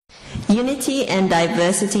Unity and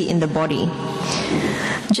diversity in the body.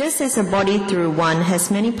 Just as a body through one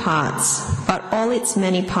has many parts, but all its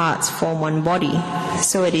many parts form one body,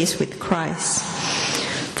 so it is with Christ.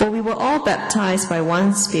 For we were all baptized by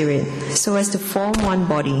one Spirit, so as to form one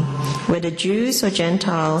body, whether Jews or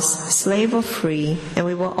Gentiles, slave or free, and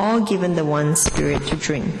we were all given the one Spirit to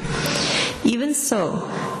drink. Even so,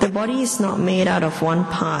 the body is not made out of one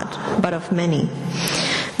part, but of many.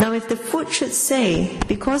 Now if the foot should say,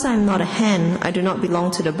 because I am not a hand, I do not belong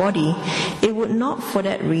to the body, it would not for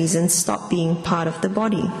that reason stop being part of the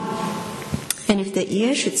body. And if the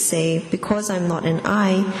ear should say, because I am not an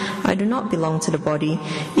eye, I do not belong to the body,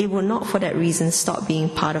 it would not for that reason stop being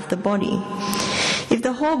part of the body. If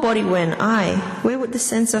the whole body were an eye, where would the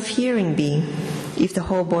sense of hearing be? If the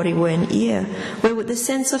whole body were an ear, where would the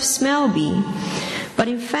sense of smell be? But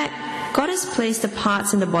in fact, God has placed the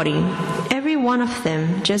parts in the body, every one of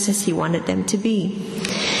them, just as He wanted them to be.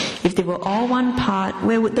 If they were all one part,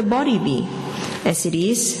 where would the body be? As it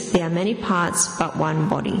is, there are many parts, but one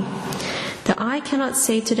body. The eye cannot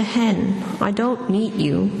say to the hand, I don't need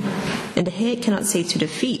you, and the head cannot say to the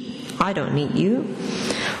feet, I don't need you.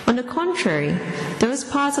 On the contrary, those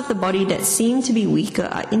parts of the body that seem to be weaker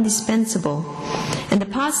are indispensable, and the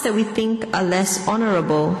parts that we think are less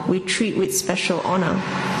honorable we treat with special honor,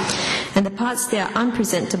 and the parts that are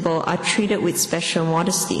unpresentable are treated with special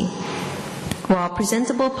modesty, while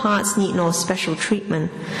presentable parts need no special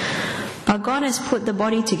treatment. But God has put the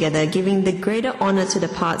body together, giving the greater honor to the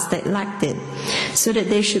parts that lacked it, so that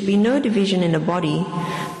there should be no division in the body,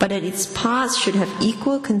 but that its parts should have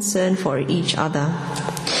equal concern for each other.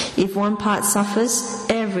 If one part suffers,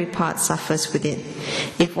 every part suffers with it.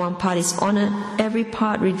 If one part is honored, every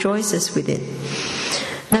part rejoices with it.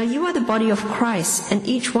 Now you are the body of Christ, and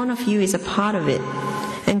each one of you is a part of it.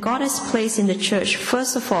 And God has placed in the church,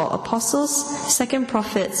 first of all, apostles, second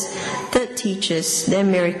prophets, third teachers, then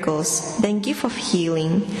miracles, then gift of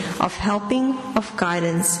healing, of helping, of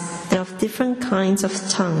guidance, and of different kinds of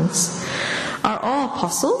tongues. Are all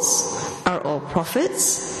apostles? Are all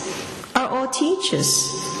prophets? Are all teachers?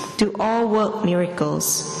 Do all work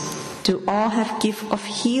miracles? Do all have gift of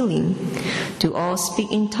healing? Do all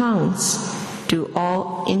speak in tongues? Do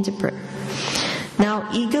all interpret? Now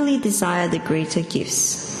eagerly desire the greater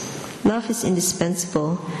gifts. Love is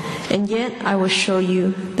indispensable, and yet I will show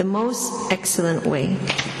you the most excellent way.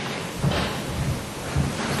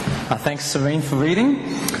 Thanks, Serene, for reading.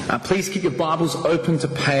 Please keep your Bibles open to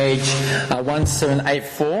page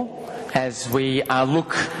 1784 as we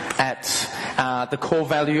look at the core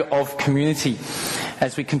value of community,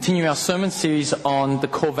 as we continue our sermon series on the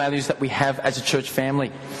core values that we have as a church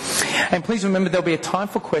family. And please remember there'll be a time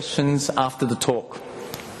for questions after the talk.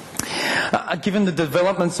 Given the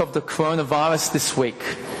developments of the coronavirus this week,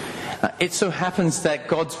 it so happens that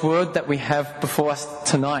God's word that we have before us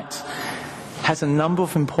tonight has a number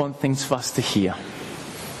of important things for us to hear.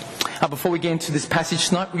 Before we get into this passage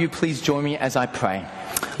tonight, will you please join me as I pray?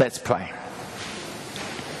 Let's pray.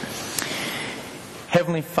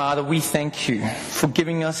 Heavenly Father, we thank you for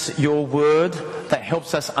giving us your word that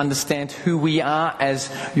helps us understand who we are as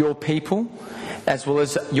your people, as well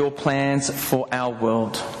as your plans for our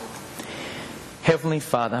world. Heavenly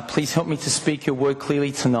Father, please help me to speak your word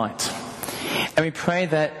clearly tonight. And we pray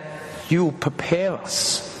that you will prepare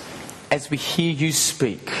us as we hear you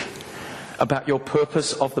speak about your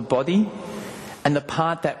purpose of the body and the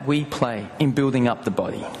part that we play in building up the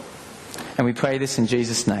body. And we pray this in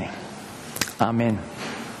Jesus' name. Amen.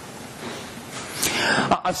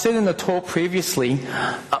 I've said in the talk previously,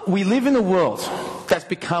 we live in a world that's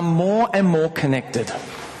become more and more connected.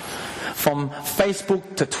 From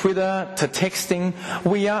Facebook to Twitter to texting,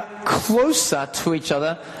 we are closer to each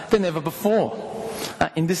other than ever before.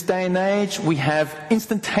 In this day and age, we have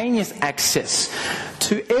instantaneous access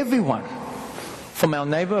to everyone, from our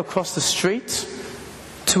neighbour across the street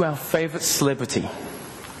to our favourite celebrity.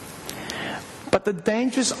 But the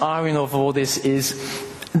dangerous irony of all this is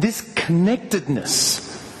this connectedness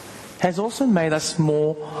has also made us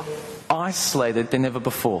more isolated than ever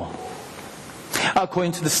before.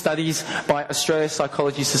 According to the studies by Australia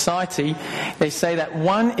Psychology Society, they say that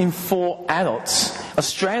 1 in 4 adults,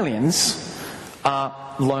 Australians,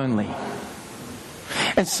 are lonely.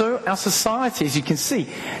 And so our society, as you can see,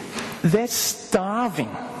 they're starving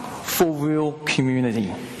for real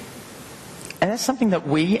community. And that's something that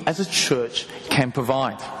we as a church can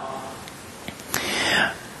provide.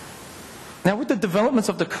 Now, with the developments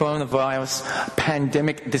of the coronavirus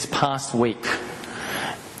pandemic this past week,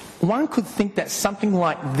 one could think that something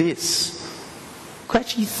like this could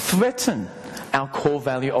actually threaten our core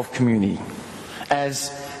value of community,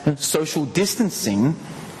 as social distancing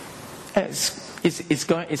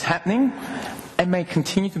is happening and may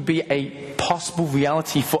continue to be a possible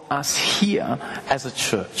reality for us here as a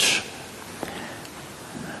church.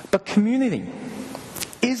 But community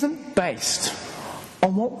isn't based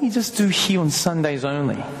on what we just do here on Sundays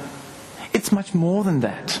only. It's much more than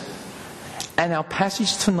that. And our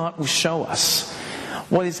passage tonight will show us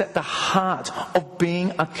what is at the heart of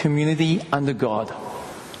being a community under God,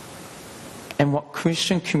 and what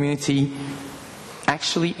Christian community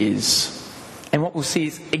actually is. And what we'll see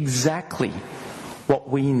is exactly what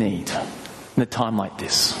we need in a time like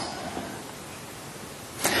this.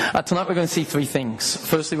 Tonight we're going to see three things.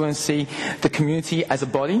 Firstly, we're going to see the community as a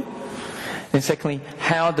body. Then secondly,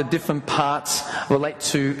 how the different parts relate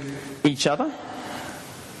to each other.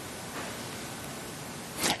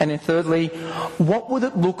 And then thirdly, what would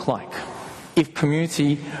it look like if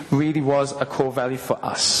community really was a core value for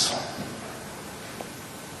us?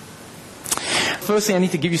 Firstly, I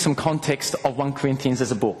need to give you some context of 1 Corinthians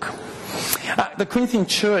as a book. The Corinthian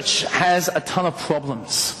church has a ton of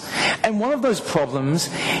problems. And one of those problems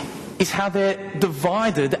is how they're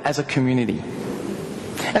divided as a community.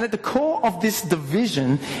 And at the core of this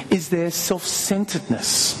division is their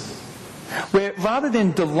self-centeredness, where rather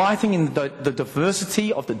than delighting in the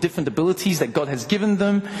diversity of the different abilities that God has given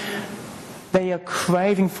them, they are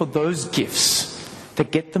craving for those gifts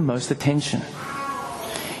that get the most attention.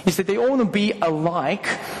 Is that they all want to be alike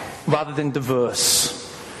rather than diverse.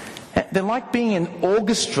 They're like being an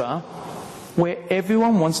orchestra where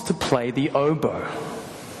everyone wants to play the oboe.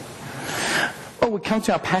 Well, we come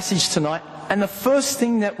to our passage tonight, and the first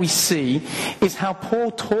thing that we see is how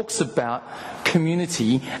Paul talks about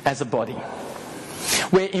community as a body.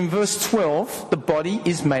 Where in verse 12, the body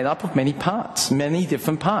is made up of many parts, many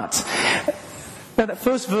different parts. Now that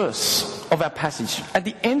first verse of our passage, at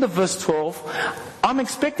the end of verse 12, I'm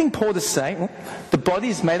expecting Paul to say, well, the body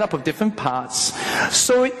is made up of different parts,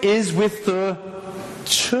 so it is with the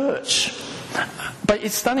church. But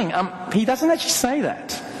it's stunning. He doesn't actually say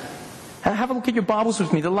that. Have a look at your Bibles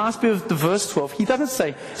with me. The last bit of the verse 12, he doesn't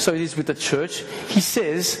say, so it is with the church. He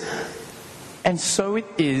says, and so it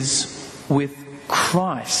is with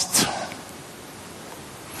Christ.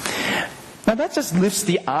 Now that just lifts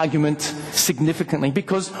the argument significantly,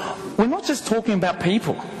 because we're not just talking about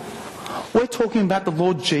people. We're talking about the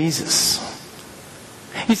Lord Jesus.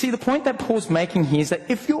 You see, the point that Paul's making here is that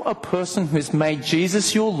if you're a person who's made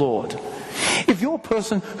Jesus your Lord, if you're a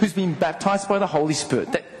person who's been baptized by the Holy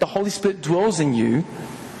Spirit, that the Holy Spirit dwells in you,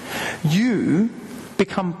 you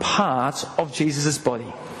become part of Jesus'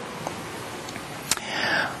 body.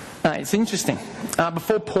 It's interesting.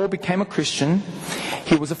 Before Paul became a Christian,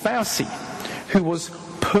 he was a Pharisee who was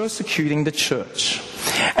persecuting the church.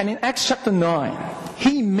 And in Acts chapter 9,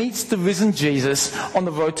 he meets the risen Jesus on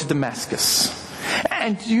the road to Damascus.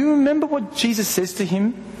 And do you remember what Jesus says to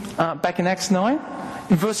him back in Acts 9?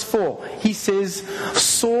 In verse 4, he says,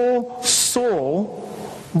 Saul, Saul,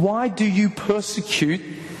 why do you persecute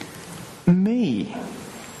me?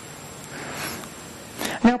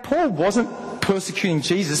 Now, Paul wasn't persecuting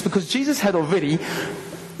Jesus because Jesus had already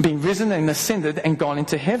been risen and ascended and gone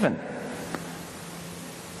into heaven.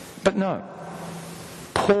 But no,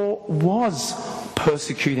 Paul was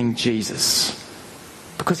persecuting Jesus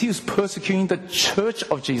because he was persecuting the church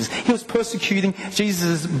of Jesus. He was persecuting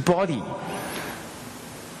Jesus' body.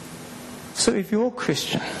 So if you're a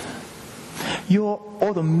Christian, you're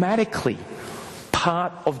automatically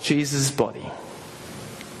part of Jesus' body.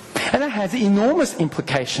 And that has enormous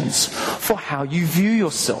implications for how you view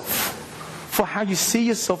yourself, for how you see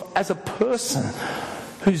yourself as a person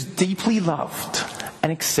who's deeply loved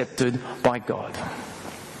and accepted by God.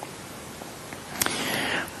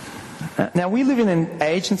 Now, we live in an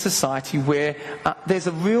age and society where there's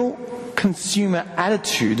a real consumer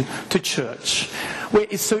attitude to church, where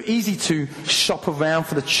it's so easy to shop around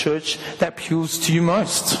for the church that appeals to you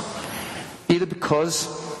most, either because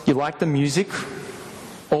you like the music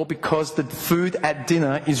or because the food at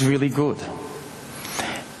dinner is really good.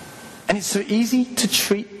 And it's so easy to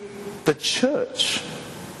treat the church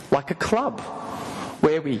like a club,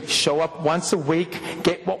 where we show up once a week,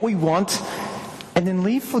 get what we want, and then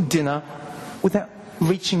leave for dinner without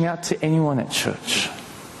reaching out to anyone at church.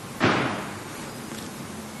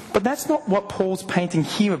 But that's not what Paul's painting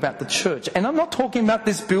here about the church. And I'm not talking about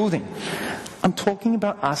this building. I'm talking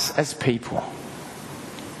about us as people.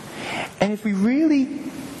 And if we really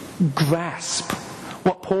grasp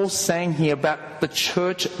what Paul's saying here about the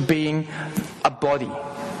church being a body,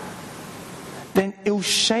 then it'll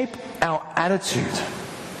shape our attitude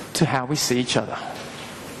to how we see each other.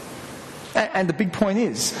 And the big point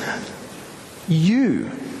is, you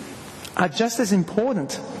are just as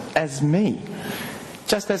important as me.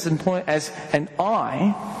 Just as important as an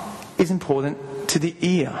eye is important to the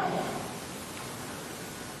ear.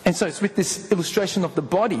 And so it's with this illustration of the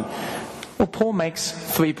body, well, Paul makes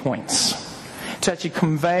 3 points to actually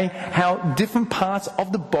convey how different parts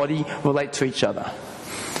of the body relate to each other.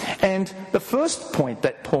 And the first point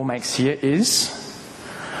that Paul makes here is,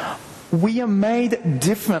 we are made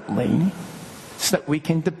differently so that we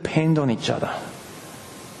can depend on each other.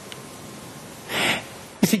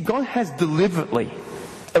 You see, God has deliberately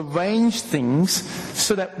arranged things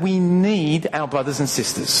so that we need our brothers and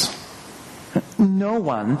sisters. No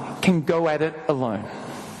one can go at it alone.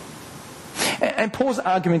 And Paul's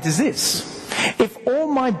argument is this: if all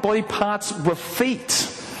my body parts were feet,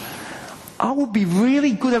 I would be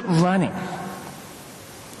really good at running,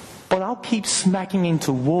 but I'll keep smacking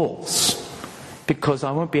into walls because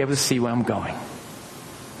I won't be able to see where I'm going.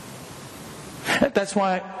 That's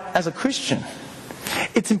why, as a Christian,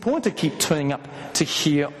 it's important to keep turning up to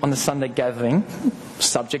here on the Sunday gathering,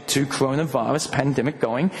 subject to coronavirus pandemic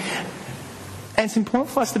going. And it's important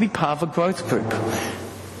for us to be part of a growth group,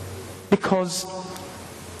 because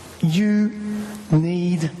you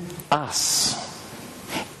need us.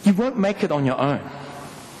 You won't make it on your own.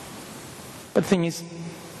 But the thing is,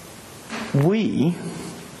 we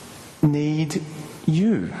need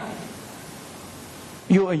you.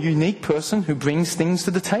 You're a unique person who brings things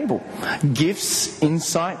to the table. Gifts,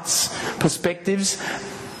 insights, perspectives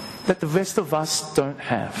that the rest of us don't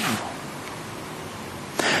have.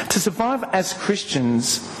 To survive as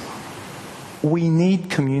Christians, we need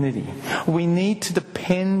community. We need to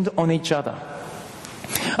depend on each other.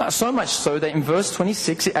 So much so that in verse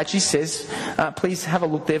 26 it actually says, please have a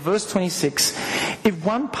look there, verse 26, if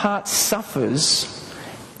one part suffers,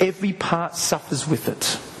 every part suffers with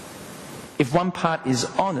it. If one part is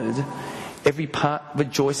honoured, every part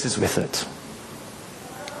rejoices with it.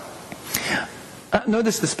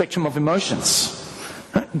 Notice the spectrum of emotions.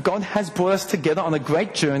 God has brought us together on a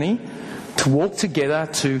great journey to walk together,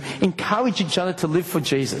 to encourage each other to live for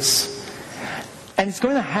Jesus. And it's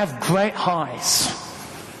going to have great highs.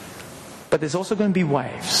 But there's also going to be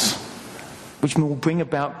waves, which will bring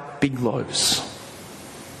about big lows.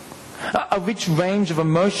 A rich range of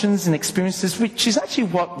emotions and experiences, which is actually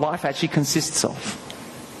what life actually consists of.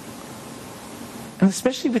 And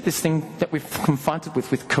especially with this thing that we've confronted with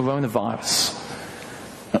coronavirus.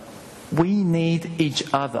 We need each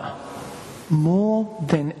other more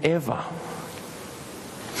than ever.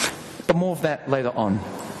 But more of that later on.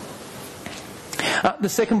 The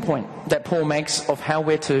second point that Paul makes of how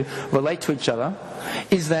we're to relate to each other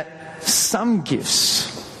is that some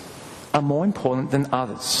gifts are more important than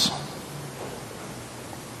others.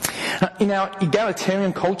 In our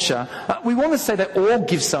egalitarian culture, we want to say that all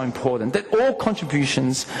gifts are important, that all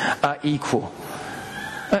contributions are equal.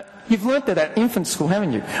 You've learnt that at infant school,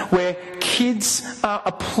 haven't you? Where kids are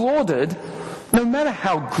applauded no matter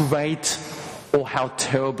how great or how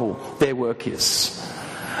terrible their work is.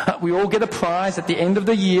 We all get a prize at the end of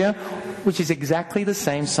the year, which is exactly the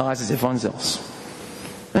same size as everyone else.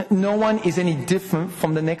 No one is any different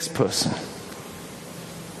from the next person.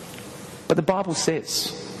 But the Bible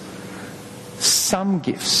says some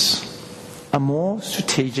gifts are more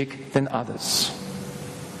strategic than others.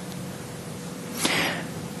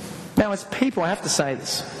 Now, as people, I have to say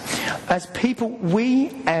this. As people,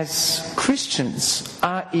 we as Christians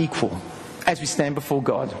are equal as we stand before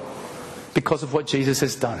God because of what Jesus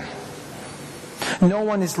has done. No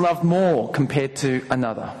one is loved more compared to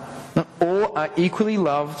another. All are equally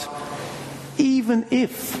loved, even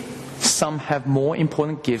if some have more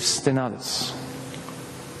important gifts than others.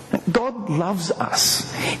 God loves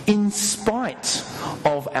us in spite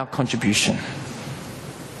of our contribution.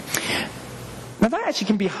 Now that actually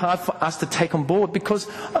can be hard for us to take on board because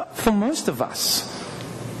for most of us,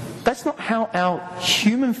 that's not how our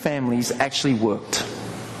human families actually worked.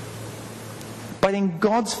 But in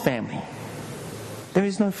God's family, there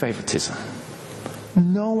is no favoritism.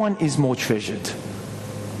 No one is more treasured,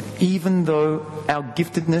 even though our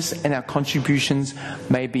giftedness and our contributions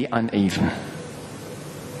may be uneven.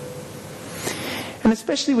 And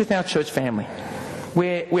especially with our church family,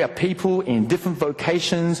 where we are people in different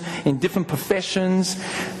vocations, in different professions,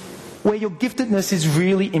 where your giftedness is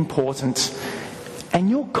really important, and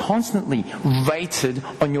you're constantly rated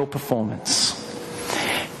on your performance.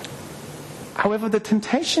 However, the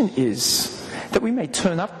temptation is that we may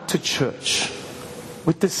turn up to church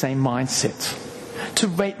with the same mindset, to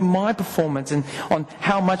rate my performance and on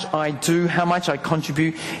how much I do, how much I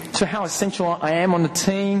contribute, to how essential I am on the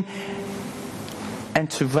team, and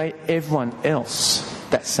to rate everyone else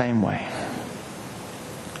that same way.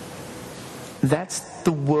 That's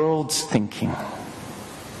the world's thinking.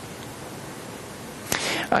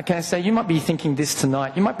 Can I say, you might be thinking this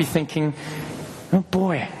tonight. You might be thinking, oh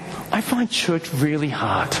boy, I find church really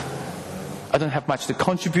hard. I don't have much to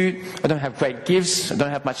contribute. I don't have great gifts. I don't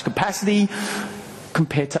have much capacity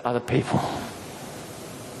compared to other people.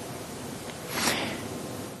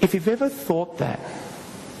 If you've ever thought that,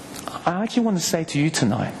 I actually want to say to you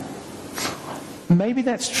tonight, maybe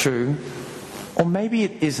that's true, or maybe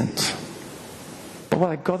it isn't. But what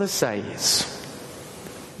I've got to say is,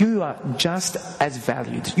 you are just as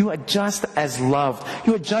valued. You are just as loved.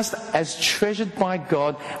 You are just as treasured by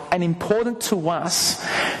God and important to us,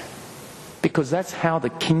 because that's how the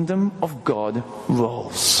kingdom of God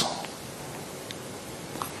rolls.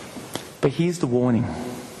 But here's the warning.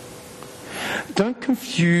 Don't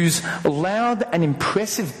confuse loud and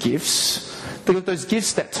impressive gifts, those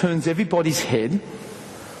gifts that turns everybody's head,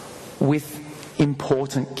 with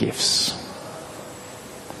important gifts.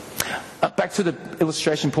 Back to the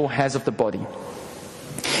illustration Paul has of the body.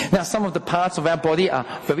 Now, some of the parts of our body are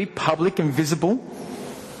very public and visible,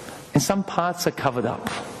 and some parts are covered up.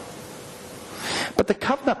 But the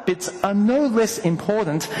covered up bits are no less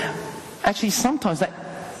important. Actually, sometimes they're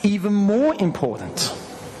even more important.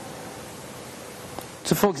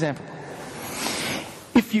 So, for example,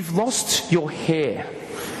 if you've lost your hair,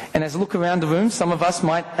 and as I look around the room, some of us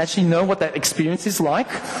might actually know what that experience is like.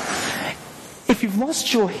 If you've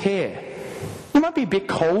lost your hair, you might be a bit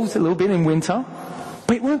cold a little bit in winter,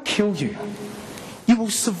 but it won't kill you. You will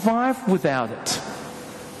survive without it.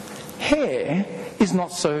 Hair is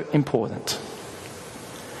not so important.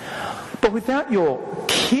 But without your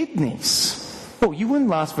kidneys, well, you wouldn't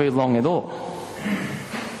last very long at all.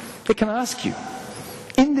 I can ask you,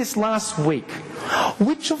 in this last week,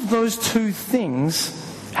 which of those two things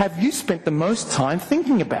have you spent the most time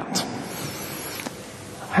thinking about?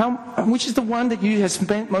 Which is the one that you have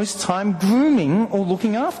spent most time grooming or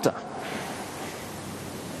looking after?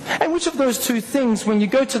 And which of those two things, when you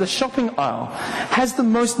go to the shopping aisle, has the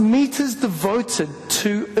most meters devoted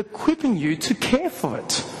to equipping you to care for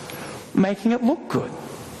it, making it look good?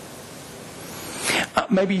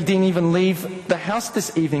 Maybe you didn't even leave the house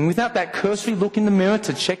this evening without that cursory look in the mirror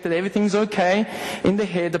to check that everything's okay in the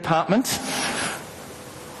hair department.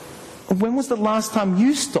 When was the last time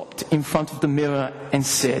you stopped in front of the mirror and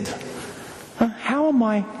said, how are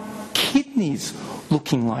my kidneys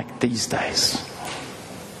looking like these days?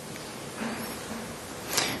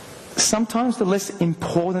 Sometimes the less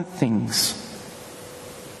important things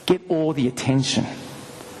get all the attention,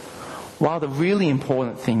 while the really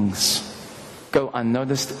important things go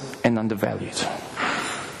unnoticed and undervalued.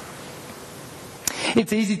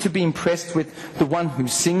 It's easy to be impressed with the one who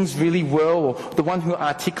sings really well, or the one who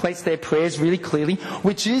articulates their prayers really clearly,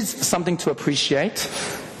 which is something to appreciate.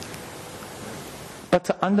 But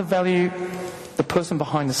to undervalue the person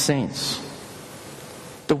behind the scenes,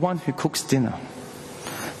 the one who cooks dinner,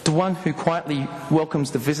 the one who quietly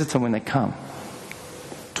welcomes the visitor when they come,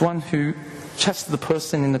 the one who chats to the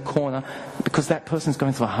person in the corner because that person's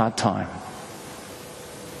going through a hard time.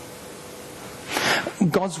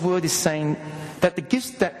 God's word is saying that the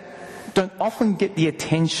gifts that don't often get the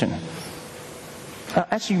attention are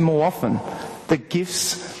actually more often the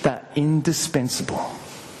gifts that are indispensable.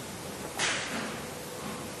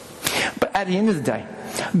 But at the end of the day,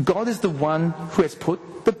 God is the one who has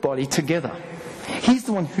put the body together. He's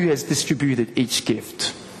the one who has distributed each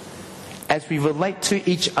gift. As we relate to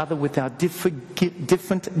each other with our different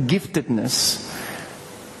giftedness,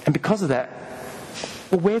 and because of that,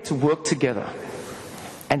 we're to work together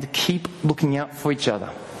and to keep looking out for each other.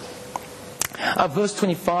 Verse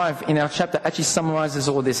 25 in our chapter actually summarizes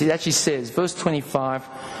all this. It actually says, verse 25,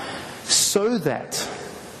 so that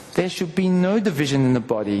there should be no division in the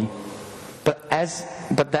body, but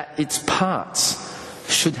that its parts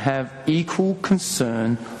should have equal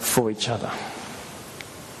concern for each other.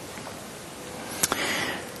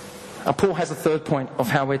 Paul has a third point of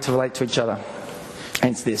how we're to relate to each other,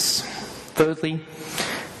 and it's this. Thirdly,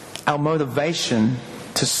 our motivation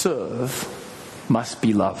to serve must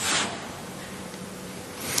be love.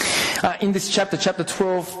 In this chapter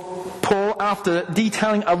 12, Paul, after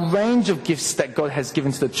detailing a range of gifts that God has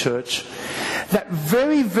given to the church, that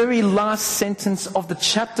very, very last sentence of the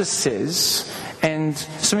chapter says, and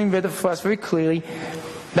Sumin read it for us very clearly,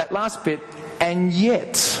 that last bit, and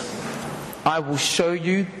yet I will show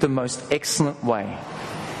you the most excellent way.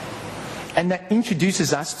 And that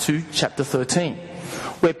introduces us to chapter 13,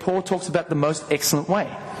 where Paul talks about the most excellent way,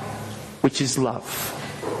 which is love.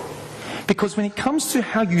 Because when it comes to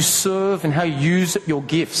how you serve and how you use your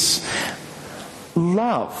gifts,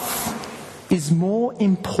 love is more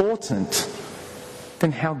important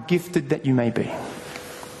then how gifted that you may be.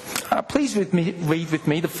 Please read with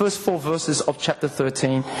me the first 4 verses of chapter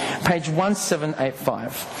 13, page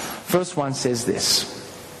 1785. Verse 1 says this: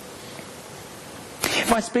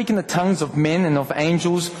 "If I speak in the tongues of men and of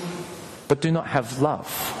angels, but do not have love,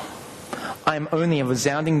 I am only a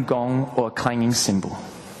resounding gong or a clanging cymbal.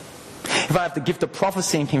 If I have the gift of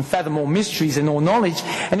prophecy and can fathom all mysteries and all knowledge,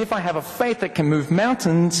 and if I have a faith that can move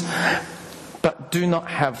mountains, but do not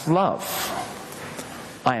have love,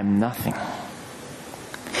 I am nothing.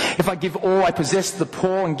 If I give all I possess to the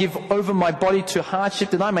poor and give over my body to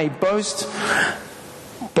hardship that I may boast,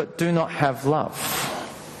 but do not have love,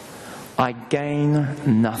 I gain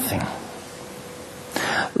nothing.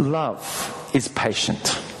 Love is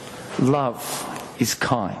patient. Love is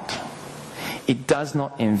kind. It does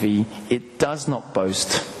not envy. It does not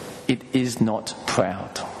boast. It is not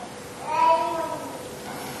proud."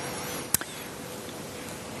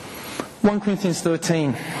 1 Corinthians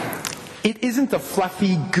 13. It isn't a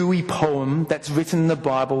fluffy, gooey poem that's written in the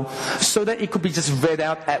Bible so that it could be just read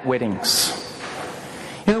out at weddings.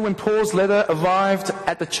 You know, when Paul's letter arrived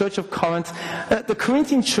at the church of Corinth, the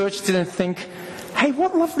Corinthian church didn't think, "Hey,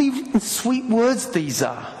 what lovely and sweet words these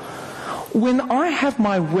are. When I have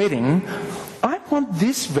my wedding, I want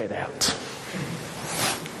this read out."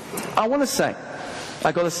 I gotta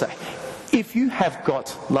say, if you have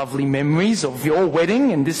got lovely memories of your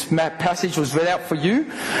wedding and this passage was read out for you,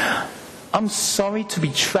 I'm sorry to be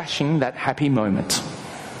trashing that happy moment.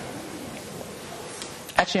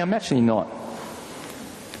 Actually, I'm actually not.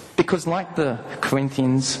 Because like the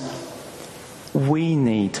Corinthians, we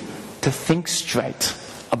need to think straight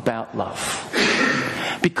about love.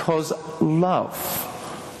 Because love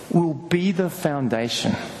will be the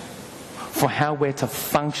foundation for how we're to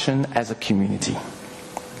function as a community.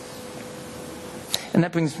 And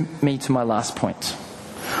that brings me to my last point.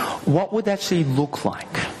 What would actually look like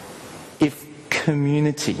if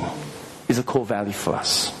community is a core value for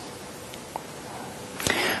us?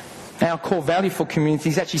 Our core value for community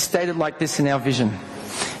is actually stated like this in our vision.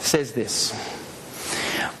 It says this: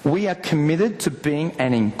 "We are committed to being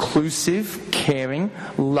an inclusive, caring,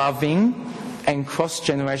 loving, and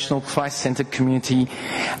cross-generational Christ-centered community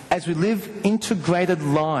as we live integrated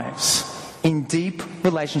lives in deep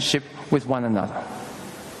relationship with one another."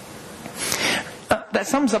 That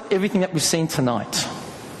sums up everything that we've seen tonight.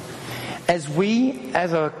 As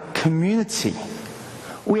a community,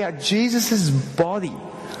 we are Jesus' body,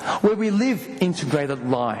 where we live integrated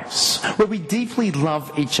lives, where we deeply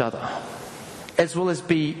love each other, as well as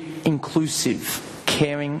be inclusive,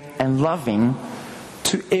 caring, and loving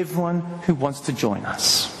to everyone who wants to join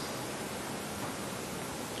us.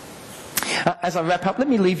 As I wrap up, let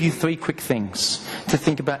me leave you 3 quick things to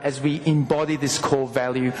think about as we embody this core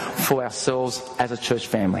value for ourselves as a church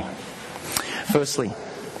family. Firstly,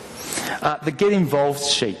 the Get Involved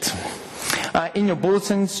sheet. In your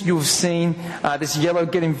bulletins, you've seen this yellow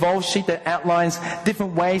Get Involved sheet that outlines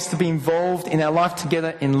different ways to be involved in our life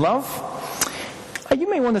together in love. You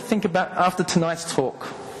may want to think about, after tonight's talk,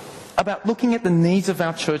 about looking at the needs of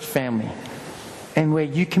our church family and where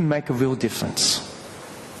you can make a real difference.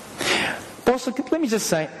 But also, let me just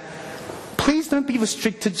say, please don't be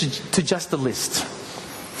restricted to just a list.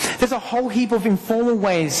 There's a whole heap of informal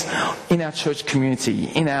ways in our church community,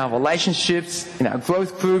 in our relationships, in our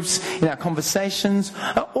growth groups, in our conversations,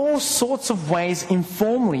 all sorts of ways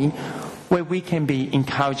informally where we can be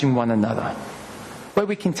encouraging one another, where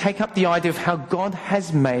we can take up the idea of how God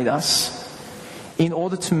has made us in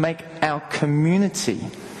order to make our community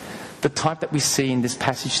the type that we see in this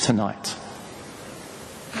passage tonight.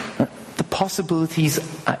 The possibilities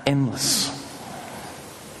are endless.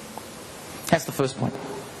 That's the first point.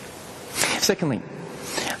 Secondly,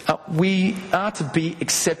 we are to be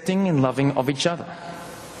accepting and loving of each other.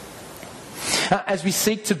 As we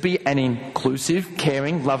seek to be an inclusive,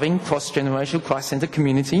 caring, loving, cross-generational, Christ-centered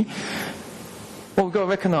community, we've got to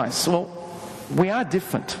recognise, we are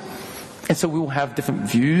different. And so we will have different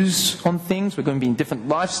views on things. We're going to be in different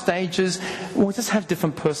life stages. We'll just have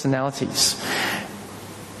different personalities.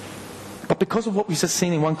 But because of what we've just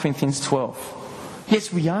seen in 1 Corinthians 12,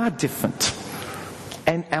 yes, we are different.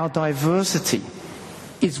 And our diversity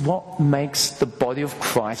is what makes the body of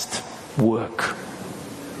Christ work.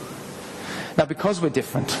 Now, because we're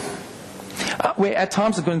different, we're at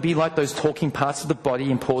times are going to be like those talking parts of the body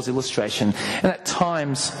in Paul's illustration. And at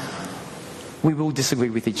times, we will disagree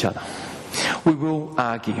with each other. We will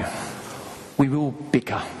argue. We will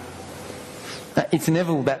bicker. It's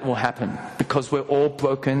inevitable that will happen because we're all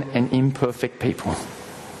broken and imperfect people.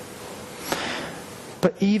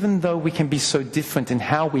 But even though we can be so different in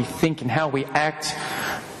how we think and how we act,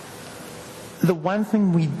 the one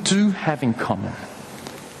thing we do have in common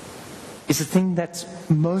is the thing that's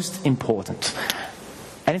most important.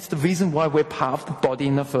 And it's the reason why we're part of the body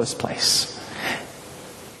in the first place.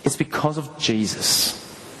 It's because of Jesus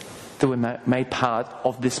that we're made part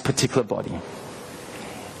of this particular body.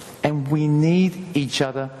 And we need each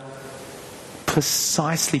other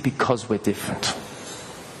precisely because we're different.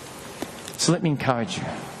 So let me encourage you.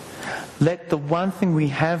 Let the one thing we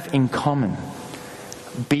have in common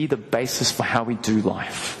be the basis for how we do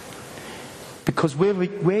life. Because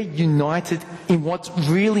we're united in what's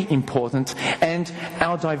really important, and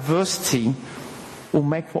our diversity will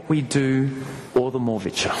make what we do all the more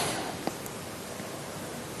richer.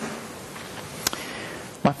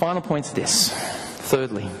 My final point is this.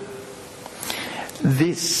 Thirdly,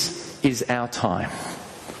 this is our time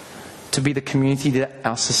to be the community that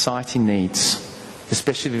our society needs,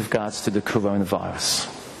 especially with regards to the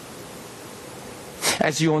coronavirus.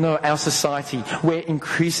 As you all know, our society, we're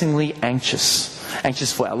increasingly anxious.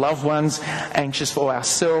 Anxious for our loved ones, anxious for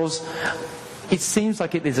ourselves. It seems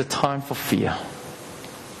like it is a time for fear.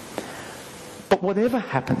 But whatever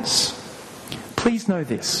happens, please know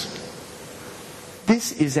this.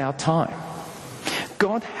 This is our time.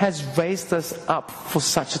 God has raised us up for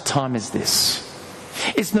such a time as this.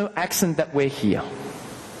 It's no accident that we're here.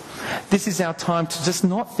 This is our time to just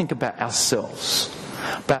not think about ourselves,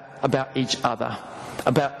 but about each other,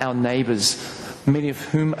 about our neighbours, many of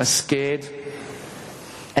whom are scared,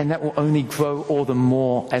 and that will only grow all the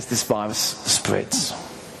more as this virus spreads.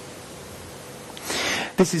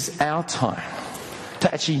 This is our time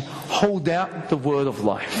to actually hold out the word of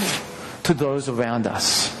life to those around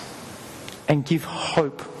us and give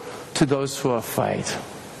hope to those who are afraid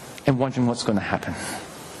and wondering what's going to happen.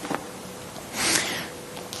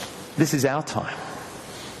 This is our time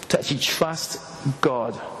to actually trust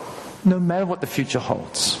God no matter what the future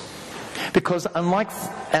holds. Because unlike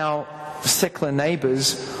our secular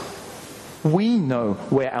neighbours, we know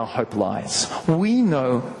where our hope lies. We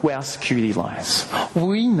know where our security lies.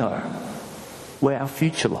 We know where our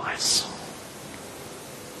future lies.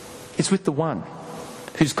 It's with the one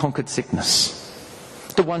who's conquered sickness,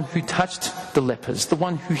 the one who touched the lepers, the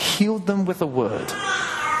one who healed them with a word.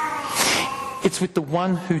 It's with the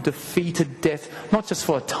one who defeated death, not just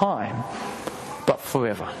for a time, but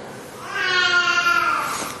forever.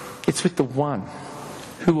 It's with the one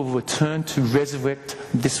who will return to resurrect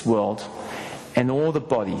this world and all the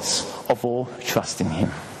bodies of all who trust in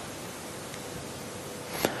him.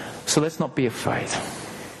 So let's not be afraid.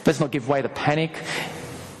 Let's not give way to panic.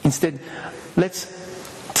 Instead, let's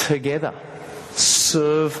together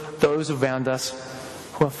serve those around us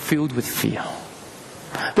who are filled with fear.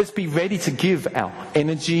 Let's be ready to give our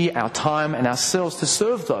energy, our time, and ourselves to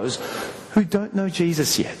serve those who don't know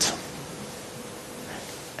Jesus yet.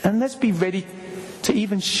 And let's be ready to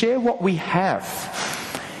even share what we have,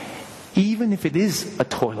 even if it is a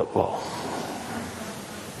toilet roll.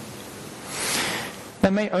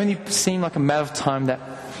 That may only seem like a matter of time that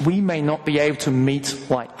we may not be able to meet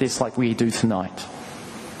like this, like we do tonight,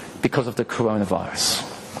 because of the coronavirus.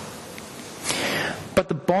 But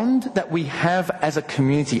the bond that we have as a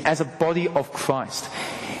community, as a body of Christ,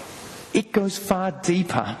 it goes far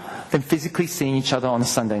deeper than physically seeing each other on a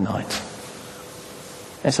Sunday night.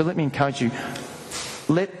 And so let me encourage you,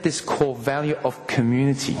 let this core value of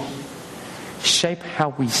community shape how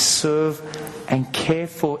we serve and care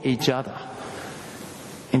for each other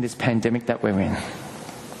in this pandemic that we're in.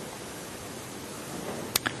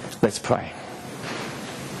 Let's pray.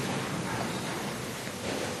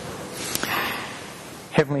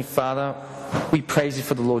 Heavenly Father, we praise you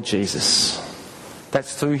for the Lord Jesus.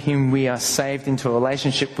 That's through him we are saved into a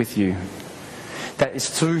relationship with you. That is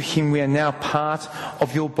through him we are now part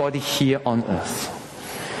of your body here on earth.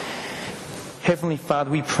 Heavenly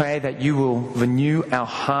Father, we pray that you will renew our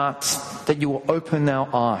hearts, that you will open our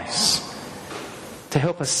eyes to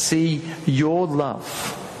help us see your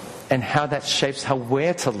love and how that shapes how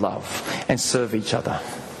we're to love and serve each other.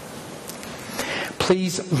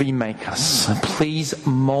 Please remake us. Please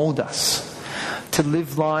mold us to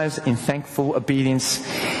live lives in thankful obedience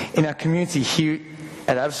in our community here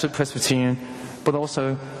at Absolute Presbyterian, but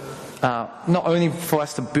also not only for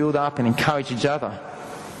us to build up and encourage each other,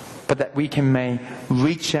 but that we may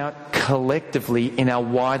reach out collectively in our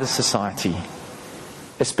wider society,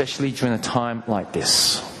 especially during a time like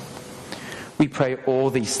this. We pray all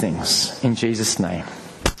these things in Jesus' name.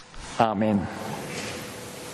 Amen.